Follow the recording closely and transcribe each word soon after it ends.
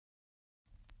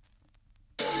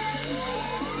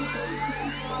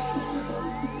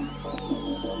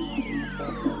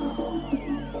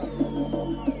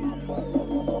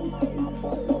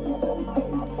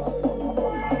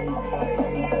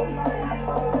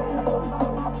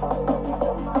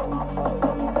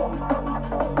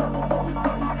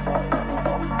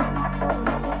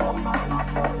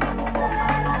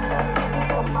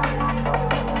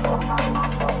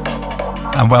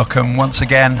welcome once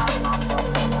again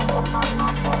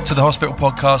to the Hospital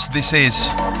Podcast. This is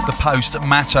the Post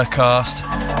Matter Cast.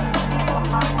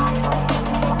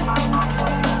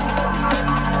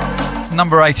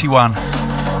 Number 81. The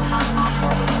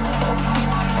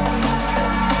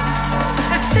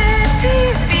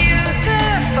city's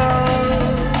beautiful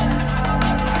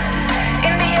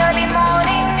in the early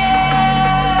morning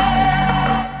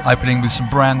air. Opening with some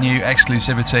brand new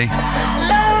exclusivity.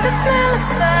 Love the smell of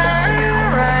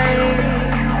sunrise,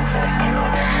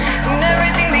 and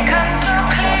everything becomes so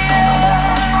clear.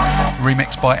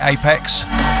 Remixed by Apex. I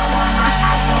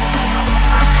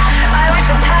wish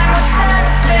the time would stand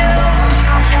still.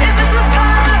 If this was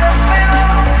part of a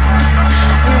film,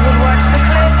 we would watch the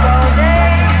clip all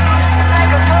day,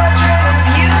 like a portrait of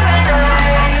you and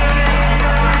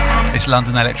I. It's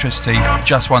London Electricity.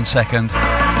 Just 1 second.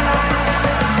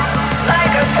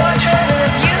 Like a portrait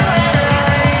of you and I.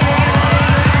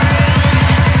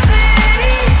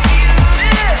 City's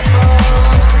beautiful,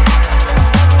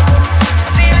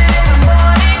 feel it in the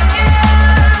morning air.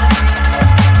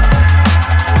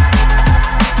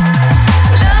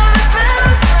 Love the smell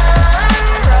of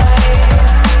sunrise,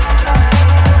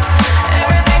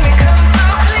 everything becomes so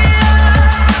clear.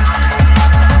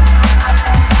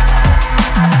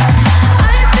 I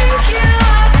think you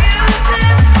are beautiful,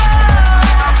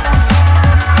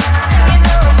 and you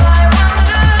know if I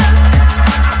wonder,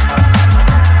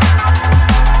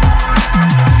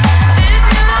 did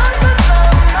you long for some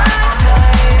of my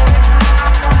time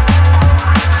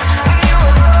when you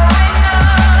were growing up?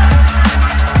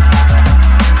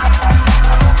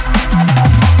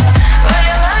 Well,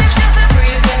 your life's just a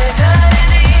breeze in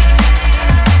eternity.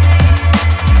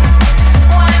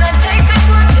 Why not take this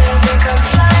one chance and come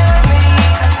fly with me?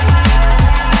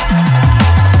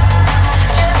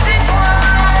 Just this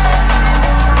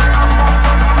once,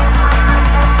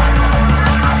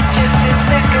 just this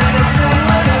second that's soon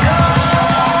will go.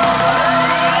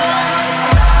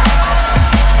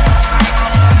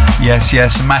 Yes,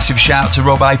 yes, a massive shout to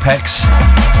Rob Apex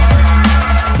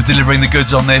for delivering the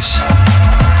goods on this.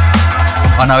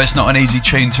 I know it's not an easy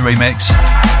tune to remix.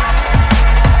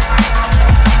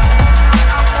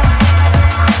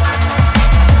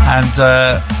 And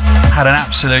had an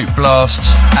absolute blast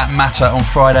at Matter on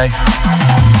Friday.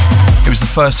 It was the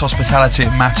first hospitality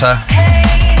at Matter,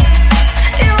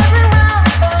 It wasn't round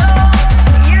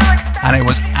for you and it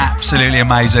was absolutely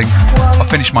amazing. I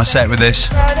finished my set with this,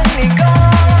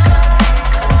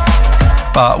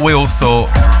 but we all thought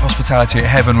hospitality at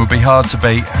Heaven would be hard to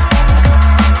beat.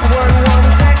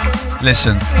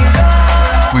 Listen,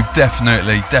 we've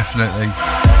definitely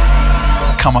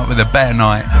come up with a better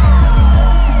night.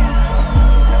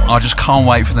 I just can't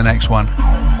wait for the next one.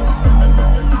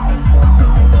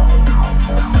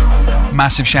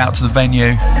 Massive shout to the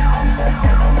venue.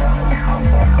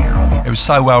 It was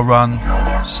so well run,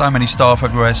 so many staff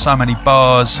everywhere, so many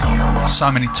bars, so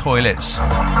many toilets,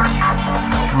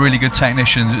 really good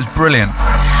technicians. It was brilliant.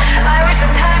 I wish the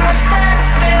time would stand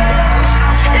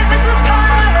still. If this was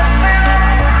part of a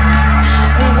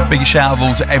film, Big shout of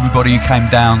all to everybody who came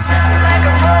down. like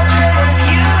a portrait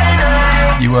of you and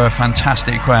I. You were a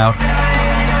fantastic crowd.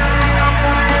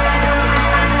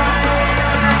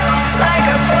 Like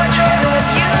a portrait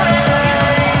of you and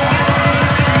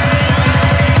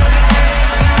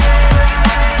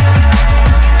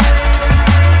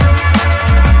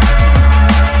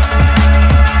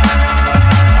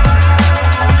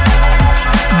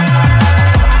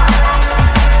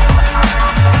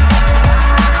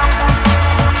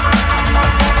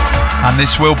And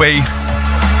this will be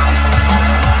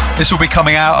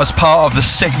coming out as part of the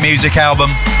Sick Music album.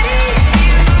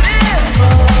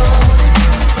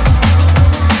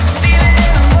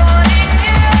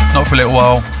 Not for a little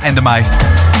while, end of May.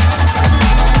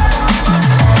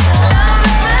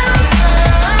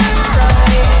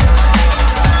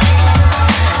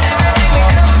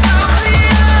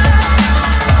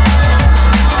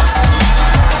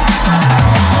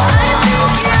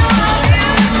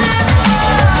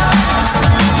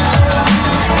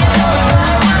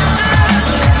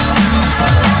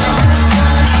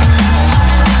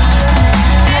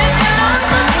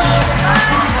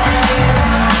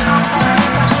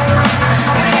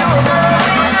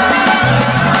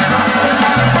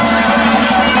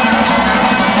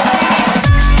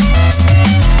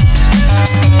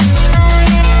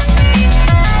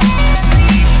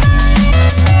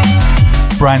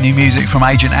 Brand new music from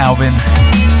Agent Alvin.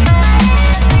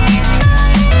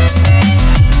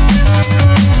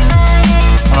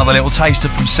 Another little taster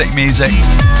from Sick Music.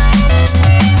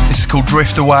 This is called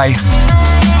Drift Away.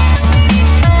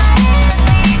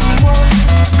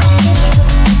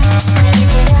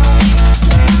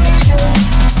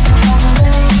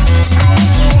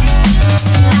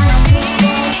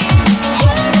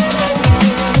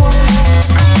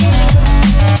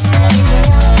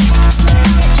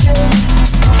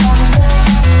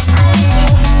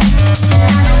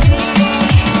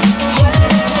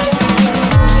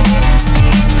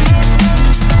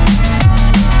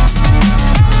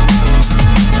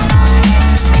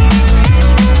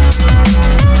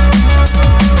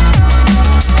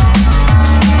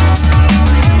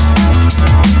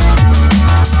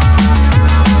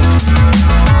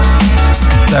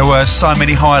 so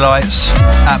many highlights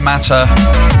at Matter.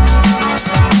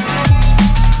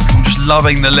 I'm just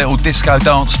loving the little disco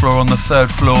dance floor on the 3rd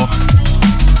floor.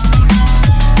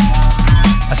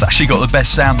 That's actually got the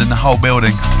best sound in the whole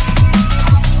building.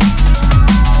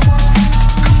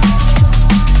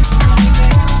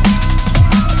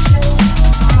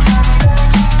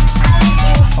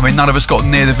 I mean, none of us got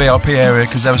near the VIP area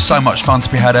because there was so much fun to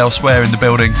be had elsewhere in the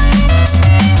building.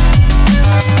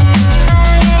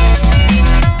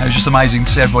 It was just amazing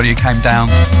to see everybody who came down.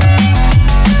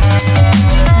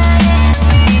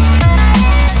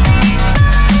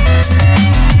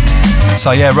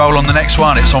 So yeah, roll on the next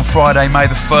one. It's on Friday, May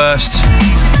the 1st.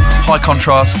 High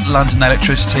Contrast, London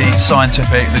Electricity,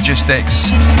 Scientific, Logistics.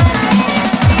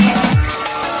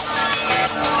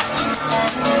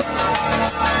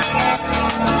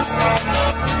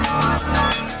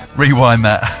 Rewind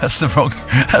that. That's the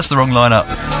wrong lineup.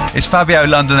 It's Fabio,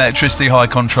 London Electricity, High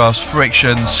Contrast,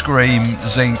 Friction, Scream,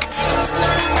 Zinc,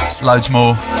 loads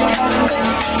more.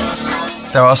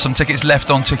 There are some tickets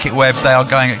left on Ticketweb. They are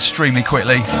going extremely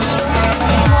quickly.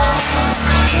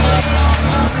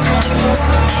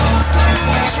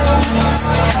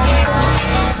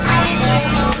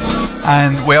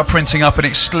 And we are printing up an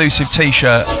exclusive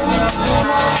t-shirt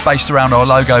based around our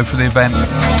logo for the event,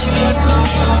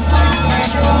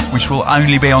 which will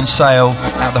only be on sale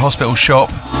at the hospital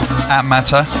shop at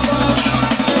Matter.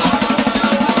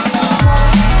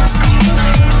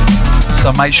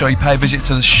 So make sure you pay a visit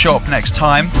to the shop next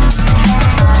time.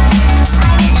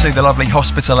 See the lovely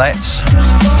hospitalettes,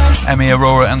 Emmy,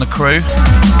 Aurora and the crew.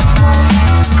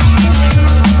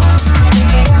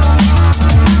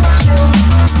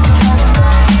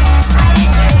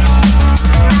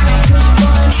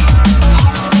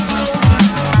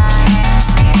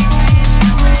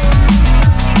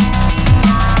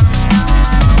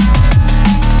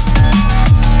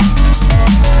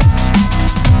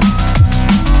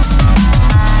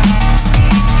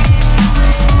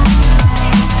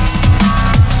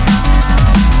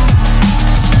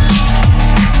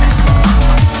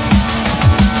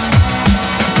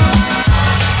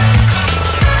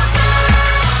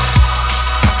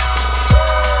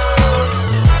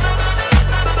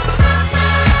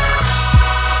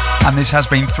 And this has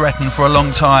been threatened for a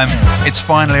long time. It's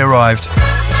finally arrived.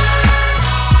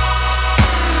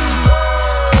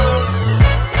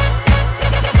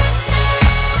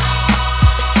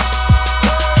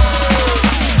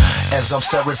 As I'm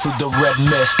staring through the red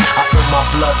mist, I feel my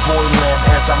blood boiling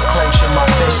as I'm clenching my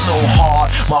fist so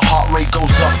hard. My heart rate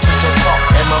goes up to the top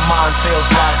and my mind feels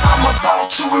like I'm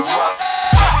about to erupt.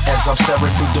 As I'm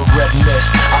staring through the red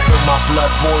mist, I feel my blood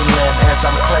boiling as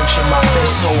I'm clenching my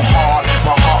fist so hard.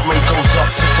 My heart rate goes up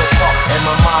to the top and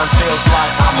my mind feels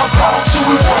like I'm about to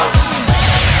erupt.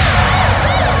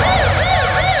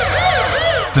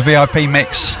 The VIP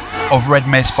mix of Red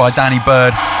Mist by Danny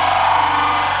Bird.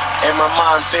 And my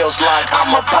mind feels like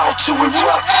I'm about to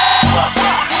erupt.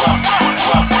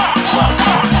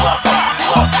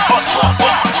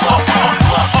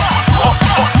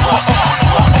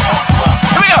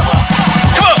 Here we go!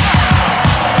 Come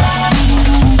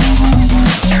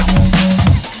on!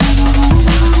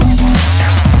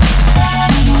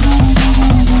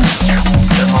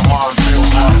 And my mind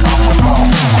feels like I'm about to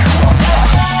erupt.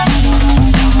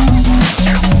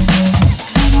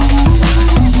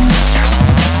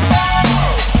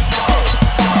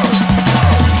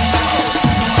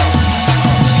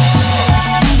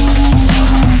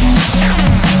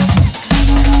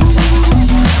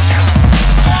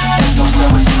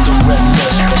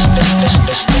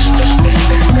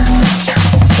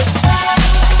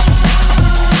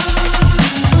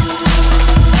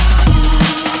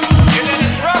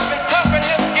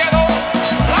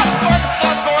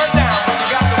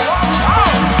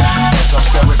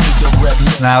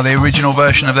 Now the original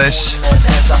version of this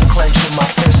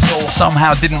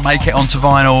somehow didn't make it onto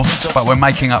vinyl, but we're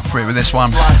making up for it with this one.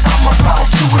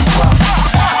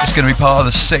 It's going to be part of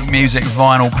the Sick Music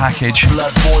vinyl package.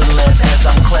 Blood boiling as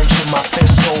I'm clenching my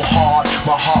fist so hard.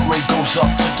 My heart rate goes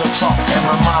up to the top and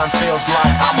my mind feels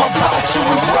like I'm about to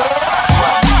erupt.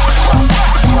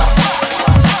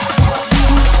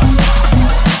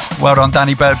 Well done,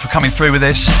 Danny Bird, for coming through with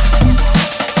this.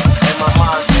 And my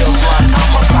mind feels like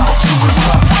I'm about to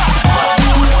erupt.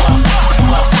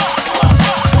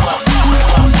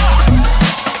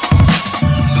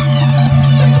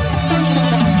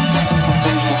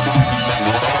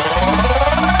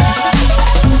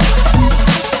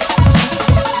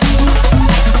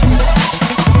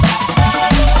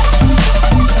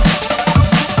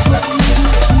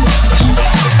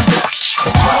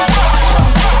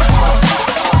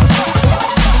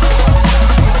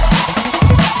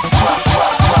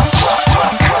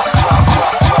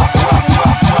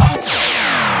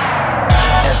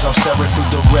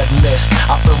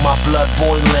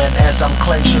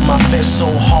 clenching my fist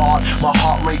so hard, my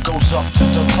heart rate goes up to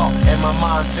the top, and my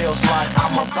mind feels like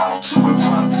I'm about to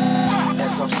erupt.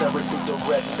 As I'm staring through the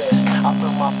red mist, I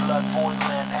feel my blood boiling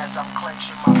as I'm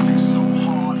clenching my fist so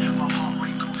hard, my heart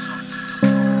rate goes up to the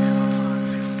top, and my mind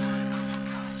feels like I'm about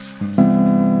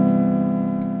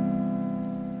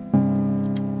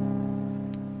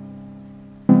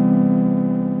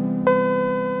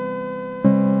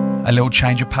to. A little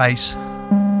change of pace.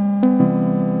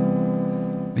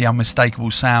 The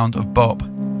unmistakable sound of bop.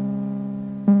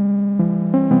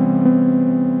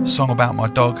 Song about my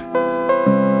dog.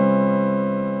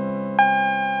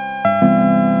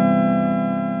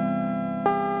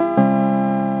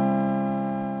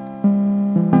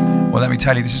 Well, let me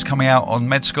tell you, this is coming out on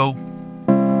Med School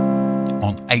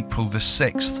on April the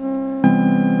 6th.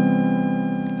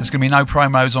 There's going to be no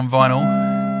promos on vinyl,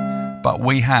 but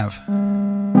we have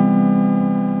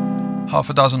half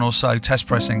a dozen or so test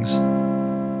pressings,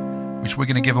 which we're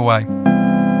going to give away.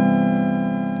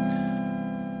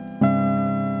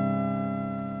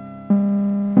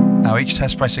 Now, each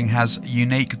test pressing has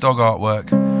unique dog artwork,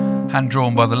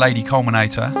 hand-drawn by the Lady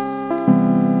Culminator.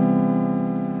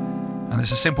 And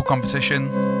it's a simple competition.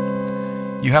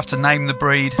 You have to name the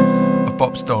breed of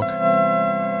Bop's dog.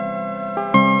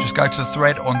 Just go to the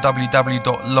thread on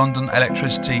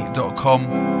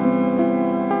www.londonelectricity.com.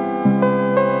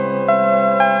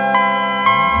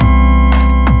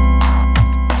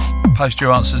 Post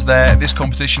your answers there. This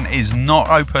competition is not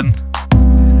open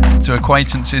to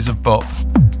acquaintances of Bop.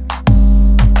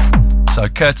 So,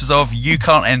 courtesy of, you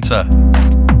can't enter.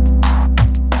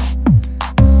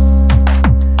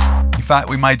 In fact,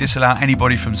 we may disallow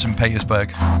anybody from St.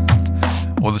 Petersburg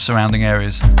or the surrounding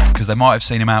areas because they might have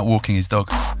seen him out walking his dog.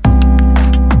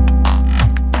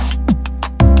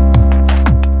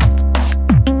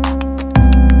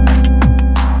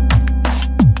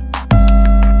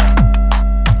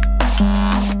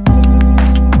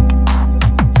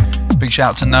 Big shout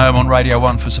out to Noam on Radio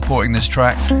 1 for supporting this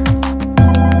track.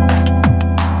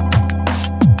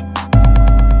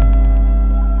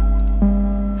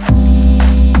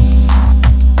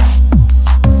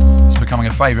 It's becoming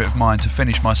a favourite of mine to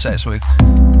finish my sets with.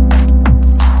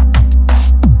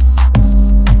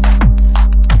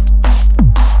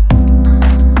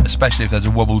 Especially if there's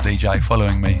a wobble DJ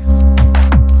following me.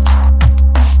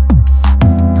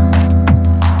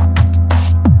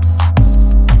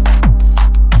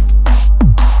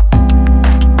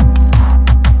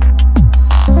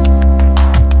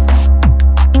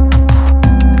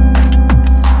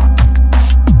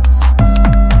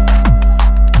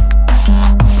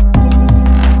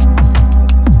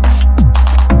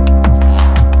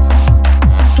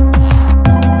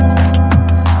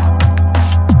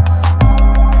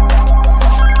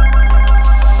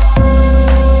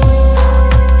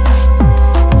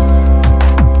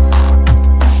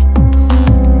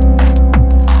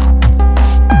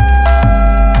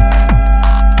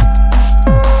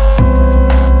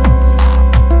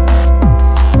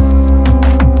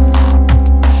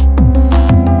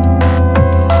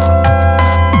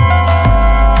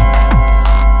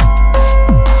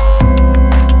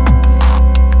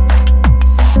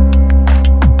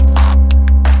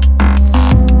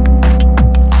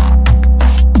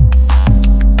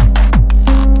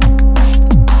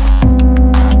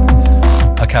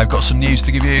 News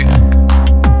to give you.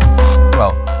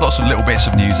 Well, lots of little bits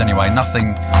of news anyway,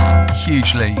 nothing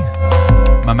hugely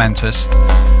momentous.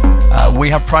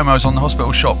 We have promos on the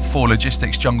Hospital Shop for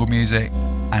Logistics, Jungle Music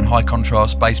and High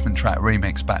Contrast Basement Track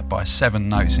Remix backed by 7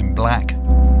 Notes in Black.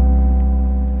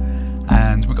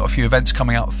 And we've got a few events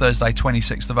coming up. Thursday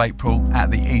 26th of April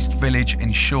at the East Village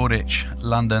in Shoreditch,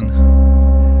 London.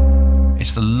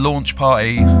 It's the launch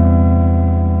party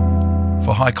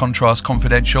for High Contrast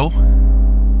Confidential.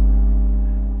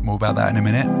 More about that in a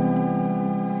minute.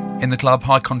 In the club,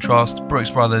 High Contrast, Brooks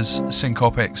Brothers,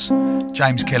 Syncopics,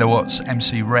 James Kilowatts,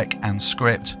 MC Rec and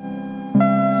Script.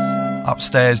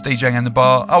 Upstairs, DJing in the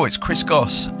bar. Oh, it's Chris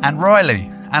Goss and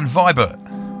Riley and Vibert.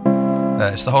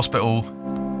 There's the Hospital.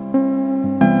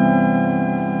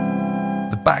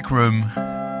 The Backroom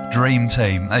Dream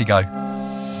Team. There you go.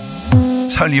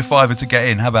 It's only a £5 to get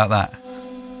in. How about that?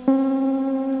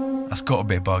 That's got to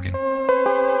be a bargain.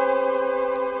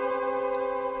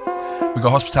 We've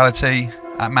got hospitality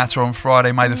at Matter on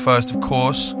Friday, May the 1st, of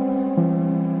course.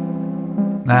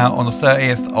 Now, on the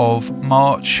 30th of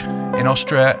March in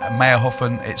Austria, at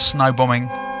Meyerhofen, it's snow bombing.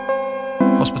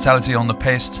 Hospitality on the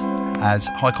Pist as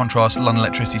High Contrast, London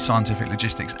Electricity, Scientific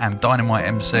Logistics and Dynamite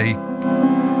MC.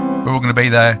 We're all going to be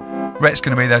there. Rhett's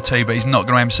going to be there too, but he's not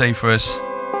going to MC for us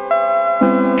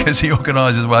because the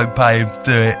organisers won't pay him to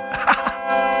do it.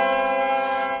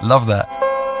 Love that.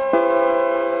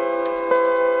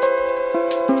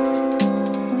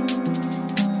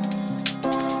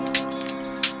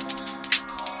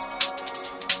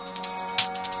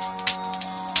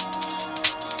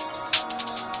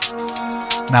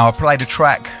 Now, I played a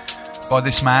track by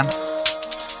this man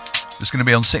that's going to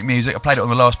be on Sick Music. I played it on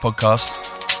the last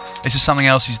podcast. This is something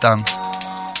else he's done.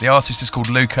 The artist is called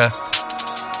Luca.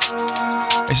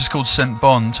 This is called St.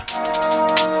 Bond.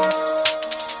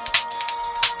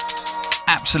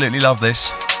 Absolutely love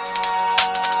this.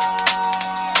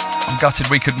 I'm gutted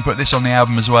we couldn't put this on the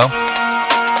album as well.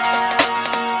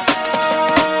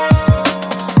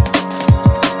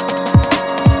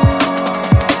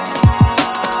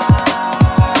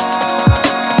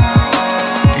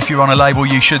 If you're on a label,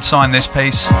 you should sign this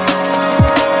piece.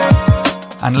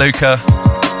 And Luca,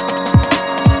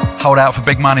 hold out for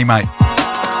big money, mate.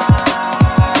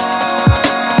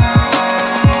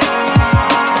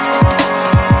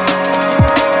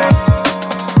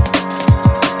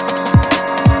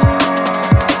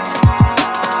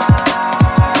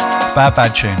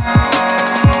 Bad tune.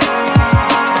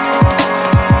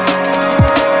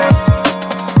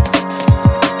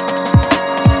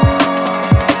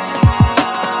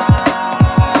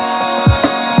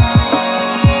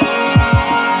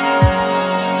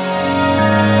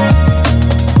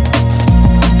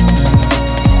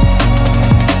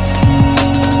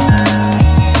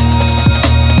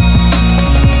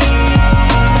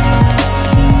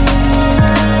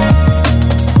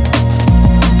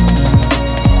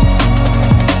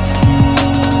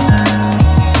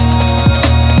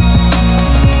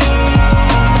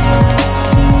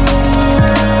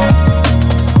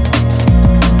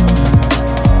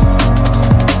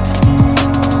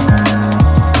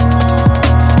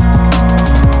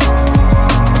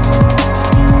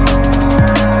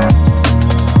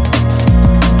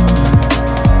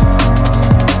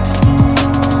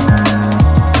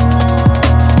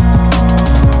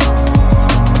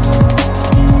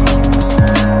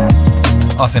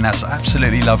 I think that's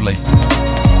absolutely lovely.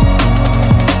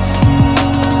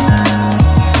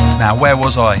 Now, where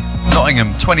was I? Nottingham,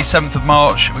 27th of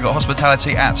March, we got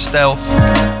Hospitality at Stealth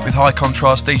with High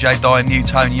Contrast, DJ Dye, New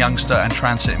Tone, Youngster and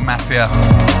Transit Mafia.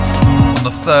 On the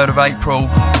 3rd of April,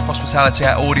 Hospitality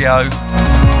at Audio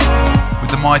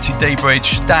with the Mighty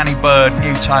D-Bridge, Danny Bird,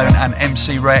 New Tone and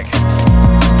MC Rec.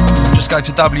 Just go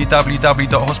to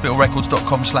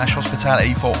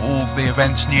www.hospitalrecords.com/hospitality for all the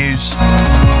events news.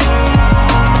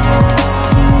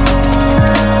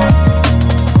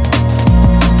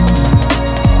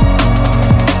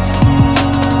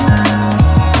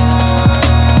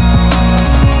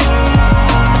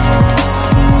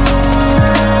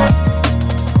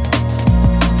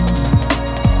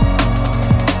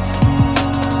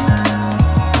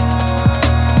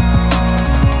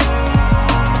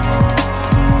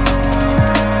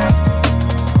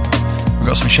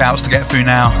 Got some shouts to get through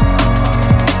now.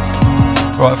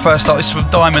 Right, first up, this is from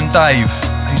Diamond Dave,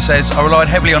 who says, I relied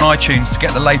heavily on iTunes to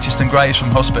get the latest and greatest from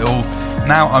Hospital.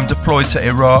 Now I'm deployed to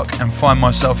Iraq and find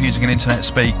myself using an internet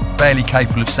speak, barely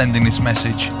capable of sending this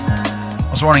message. I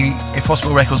was wondering if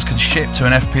Hospital Records could ship to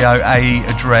an FPO AE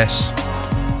address.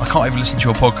 I can't even listen to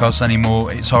your podcast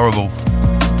anymore, it's horrible.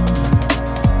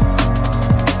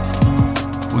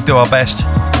 We'll do our best.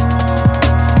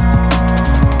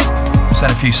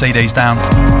 Send a few CDs down.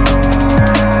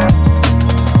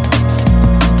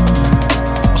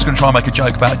 I was going to try and make a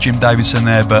joke about Jim Davidson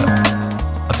there, but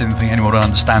I didn't think anyone would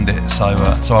understand it, so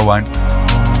I won't.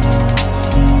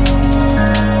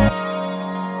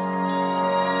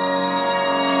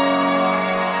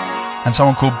 And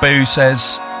someone called Boo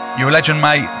says, you're a legend,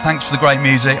 mate. Thanks for the great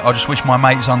music. I just wish my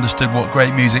mates understood what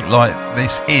great music like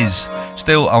this is.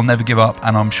 Still, I'll never give up,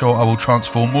 and I'm sure I will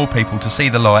transform more people to see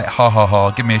the light. Ha ha ha,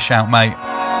 give me a shout, mate.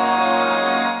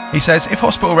 He says, if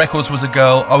Hospital Records was a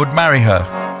girl, I would marry her.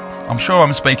 I'm sure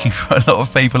I'm speaking for a lot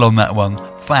of people on that one.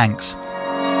 Thanks.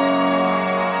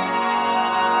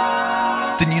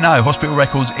 Didn't you know Hospital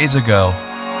Records is a girl?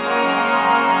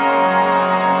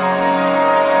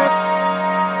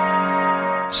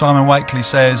 Simon Wakely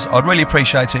says, I'd really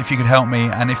appreciate it if you could help me,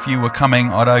 and if you were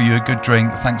coming, I'd owe you a good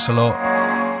drink. Thanks a lot.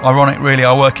 Ironic, really,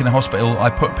 I work in a hospital. I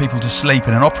put people to sleep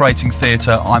in an operating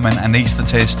theatre. I'm an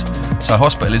anaesthetist, so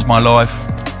hospital is my life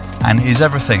and is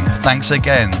everything. Thanks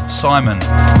again, Simon.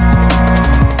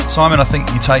 Simon, I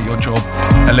think you take your job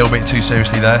a little bit too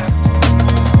seriously there.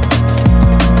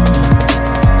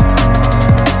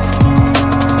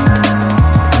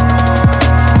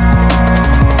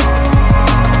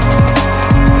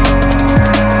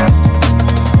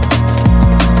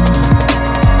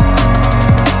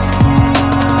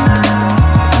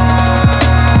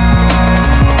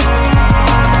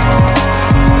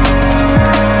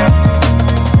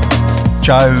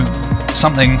 Joe,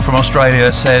 something from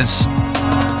Australia, says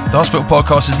the Hospital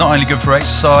podcast is not only good for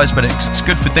exercise, but it's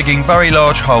good for digging very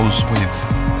large holes with,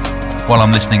 while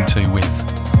I'm listening to with.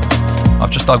 I've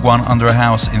just dug one under a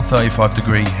house in 35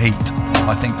 degree heat.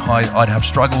 I think I'd have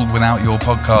struggled without your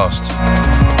podcast.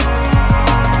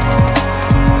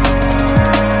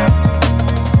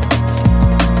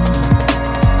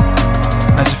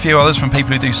 There's a few others from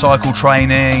people who do cycle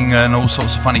training and all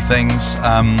sorts of funny things.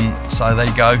 So there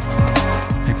you go.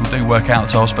 People do work out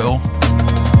to hospital.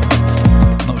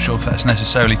 Not sure if that's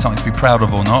necessarily something to be proud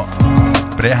of or not,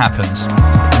 but it happens.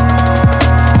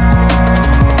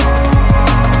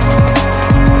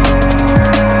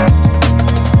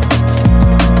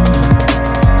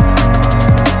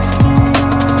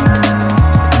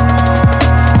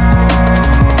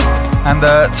 And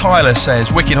Tyler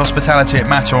says, wicked hospitality at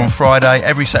Matter on Friday.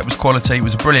 Every set was quality. It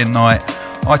was a brilliant night.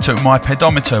 I took my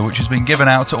pedometer, which has been given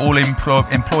out to all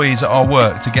employees at our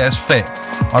work to get us fit.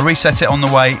 I reset it on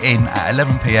the way in at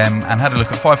 11 p.m. and had a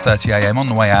look at 5:30 a.m. on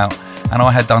the way out, and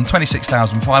I had done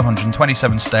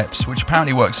 26,527 steps, which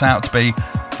apparently works out to be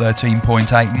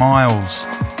 13.8 miles.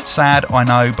 Sad, I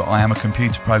know, but I am a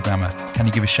computer programmer. Can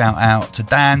you give a shout out to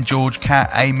Dan, George, Kat,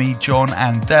 Amy, John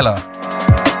and Della,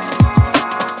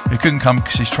 who couldn't come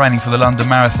because she's training for the London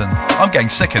Marathon. I'm getting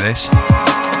sick of this.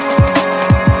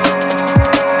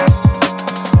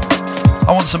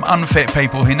 I want some unfit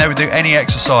people who never do any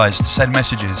exercise to send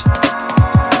messages.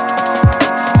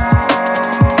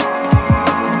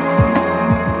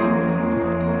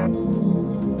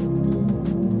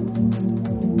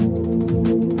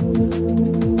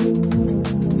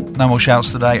 No more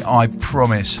shouts today, I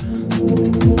promise.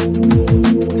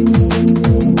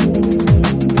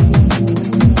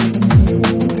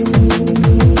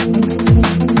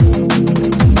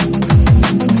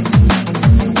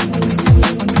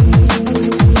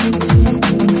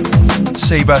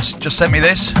 Seabus just sent me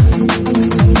this.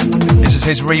 This is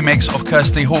his remix of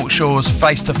Kirsty Hawkshaw's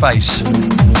Face to Face.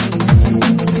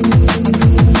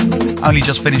 Only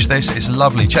just finished this, it's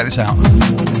lovely, check this out.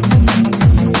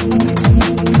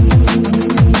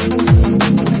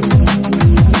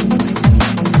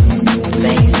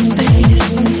 Face to face,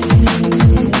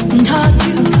 and heart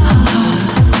to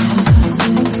heart,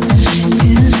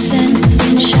 innocence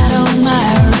and shadow my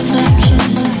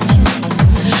reflection.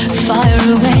 Fire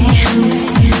away,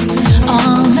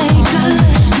 I'll make a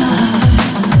start.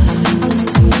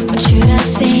 What should I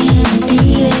say? Be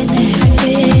it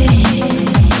everything.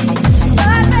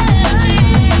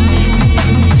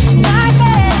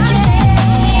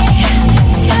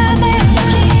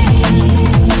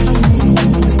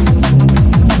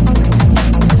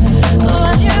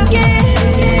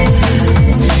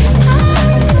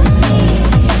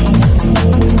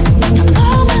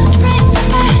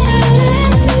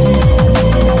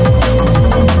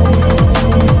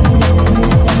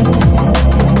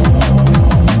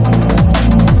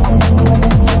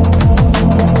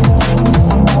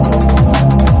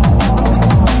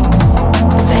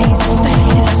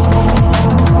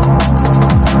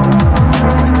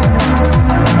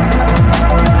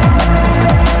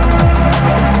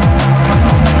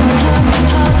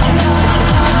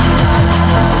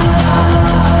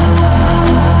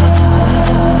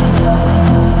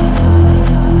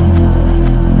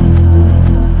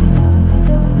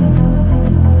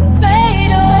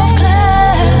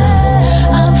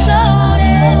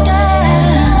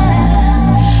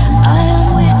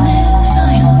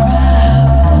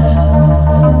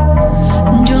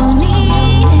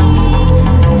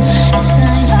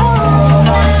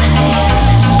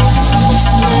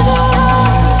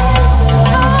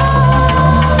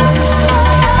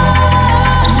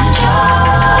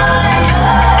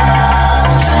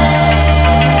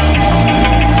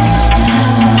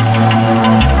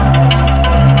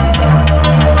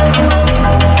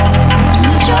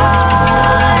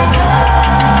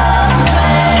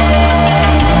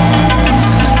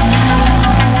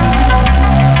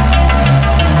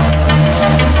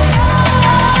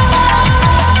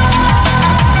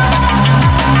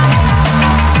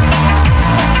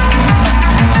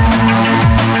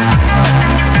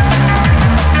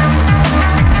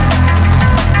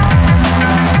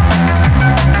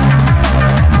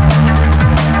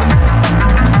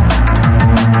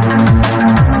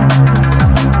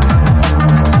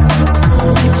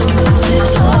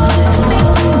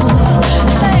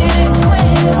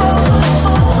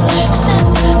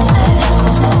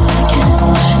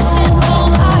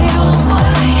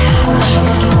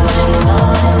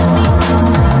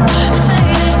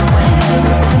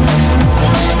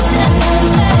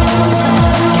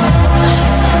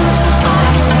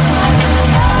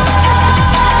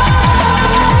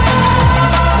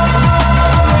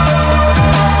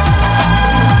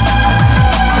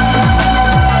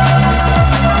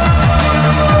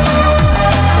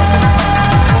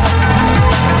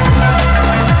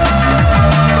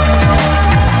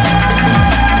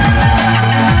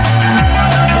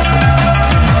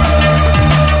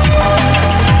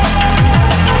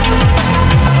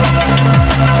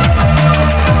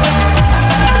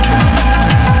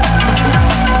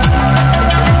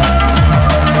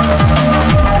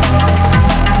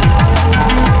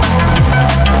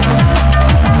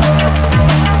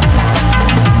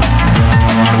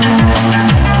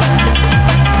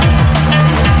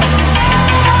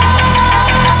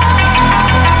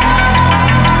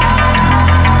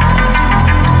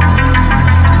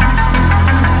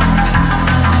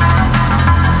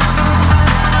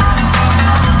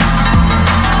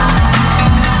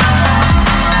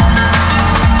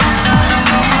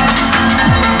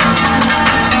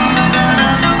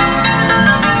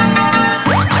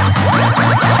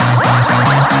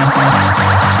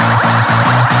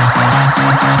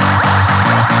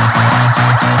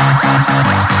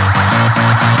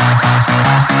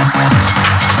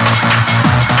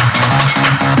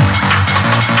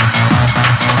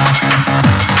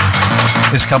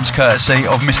 This comes courtesy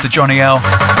of Mr. Johnny L.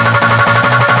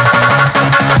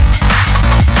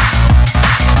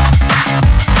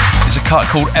 It's a cut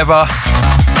called Ever.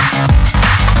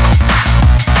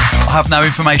 I have no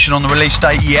information on the release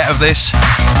date yet of this.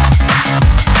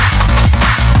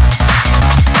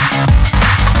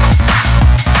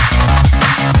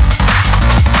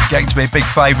 Getting to be a big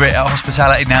favourite at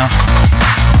Hospitality now.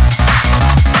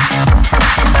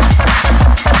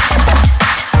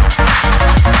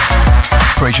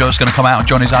 Pretty sure it's going to come out on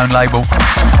Johnny's own label.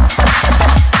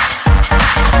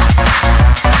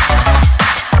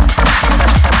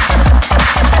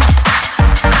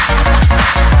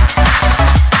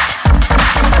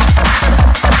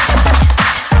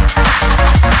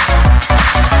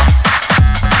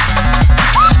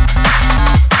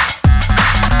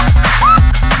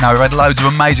 Now, we've had loads of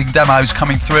amazing demos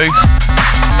coming through.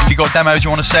 If you've got demos you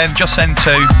want to send, just send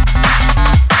 2.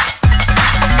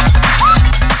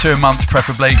 2 a month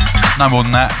preferably, no more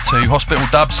than that, to Hospital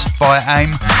Dubs via AIM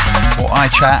or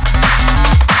iChat.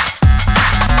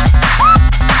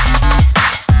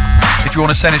 If you want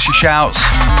to send us your shouts,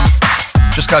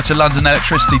 just go to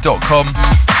londonelectricity.com,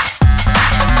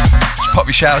 just pop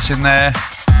your shouts in there,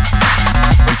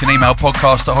 or you can email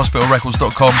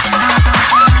podcast@hospitalrecords.com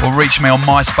or reach me on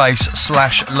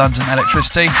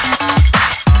MySpace/LondonElectricity.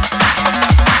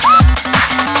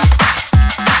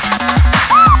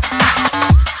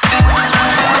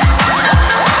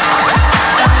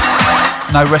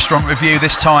 No restaurant review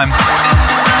this time.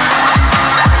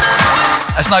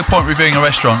 There's no point reviewing a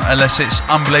restaurant unless it's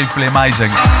unbelievably amazing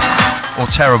or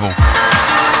terrible.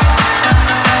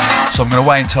 So I'm going to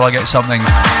wait until I get something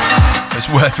that's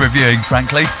worth reviewing,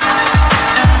 frankly.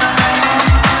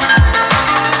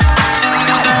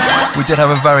 We did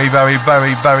have a very, very,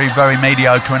 very, very, very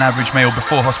mediocre and average meal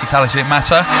before Hospitality at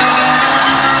Matter.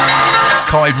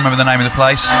 Can't even remember the name of the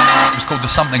place. It was called the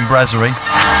Something Brasserie.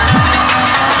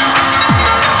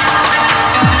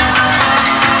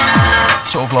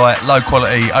 Sort of like low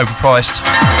quality, overpriced.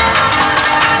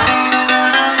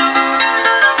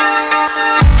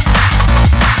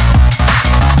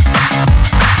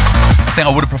 I think I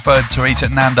would have preferred to eat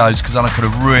at Nando's because then I could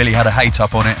have really had a hate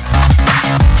up on it.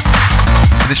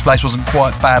 But this place wasn't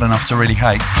quite bad enough to really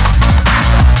hate.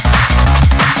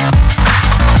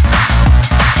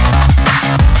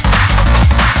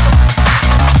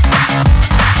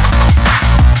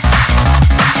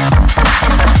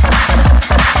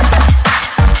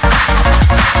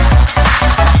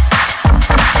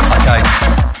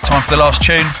 Time for the last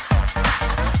tune.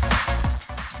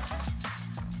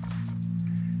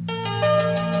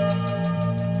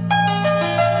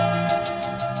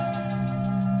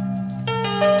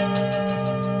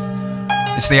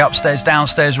 It's the Upstairs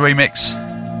Downstairs remix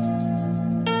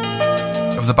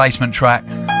of the Basement track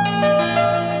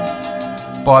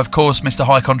by, of course, Mr.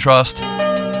 High Contrast.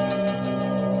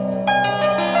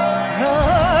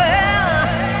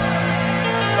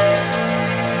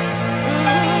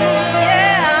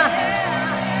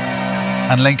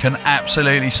 And Lincoln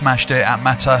absolutely smashed it at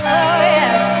Matter.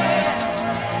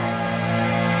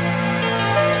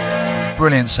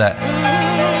 Brilliant set.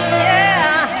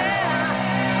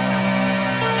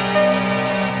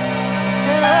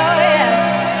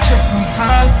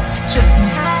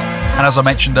 And as I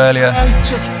mentioned earlier,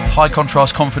 High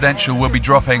Contrast Confidential will be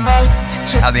dropping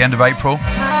at the end of April.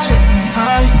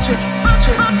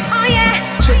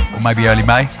 Or maybe early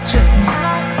May.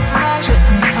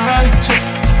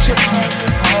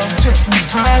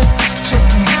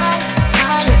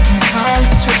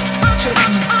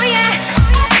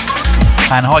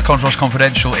 And High Contrast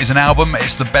Confidential is an album.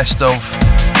 It's the best of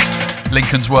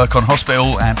Lincoln's work on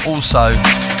Hospital and also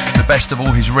the best of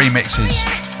all his remixes.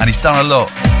 And he's done a lot.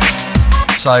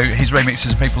 So his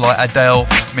remixes of people like Adele,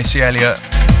 Missy Elliott,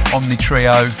 Omni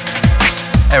Trio,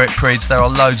 Eric Prydz, there are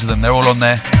loads of them. They're all on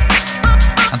there.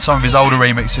 And some of his older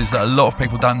remixes that a lot of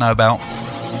people don't know about.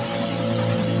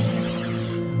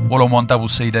 All on one double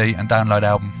CD and download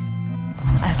album.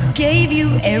 I forgave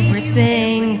you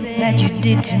everything that you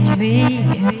did to me.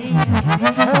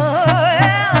 Oh,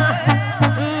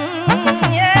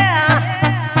 yeah.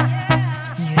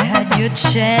 You had your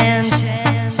chance,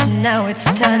 now it's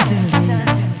time to leave.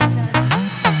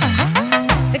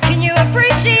 But can you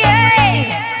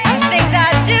appreciate the things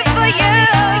I did for you?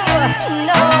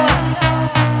 No,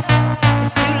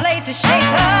 it's too late to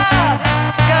shake up,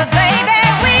 'cause baby,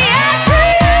 we are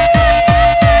free.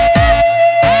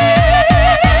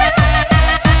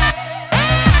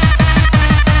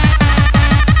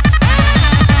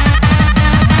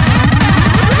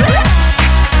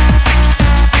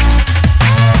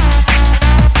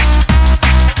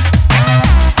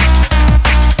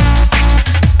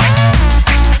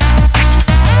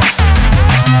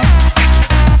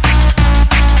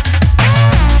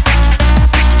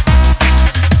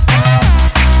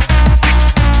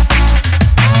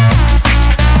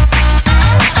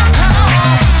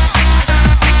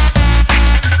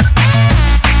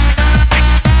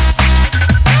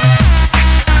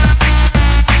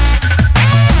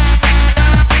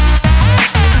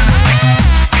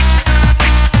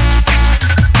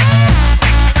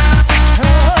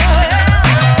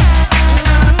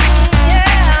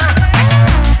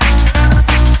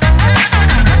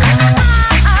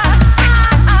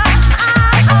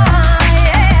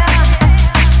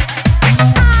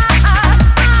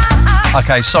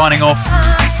 Okay, signing off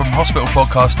from Hospital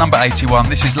Podcast number 81.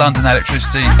 This is London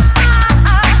Electricity.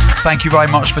 Thank you very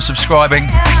much for subscribing.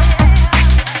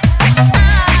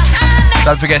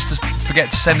 Don't forget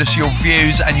to send us your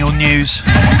views and your news.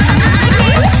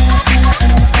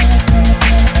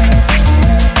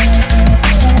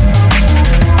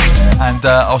 And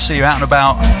I'll see you out and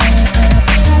about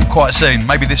quite soon,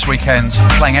 maybe this weekend,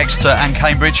 playing Exeter and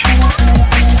Cambridge.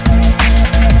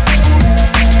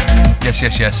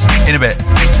 Yes. In a bit.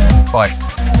 Bye.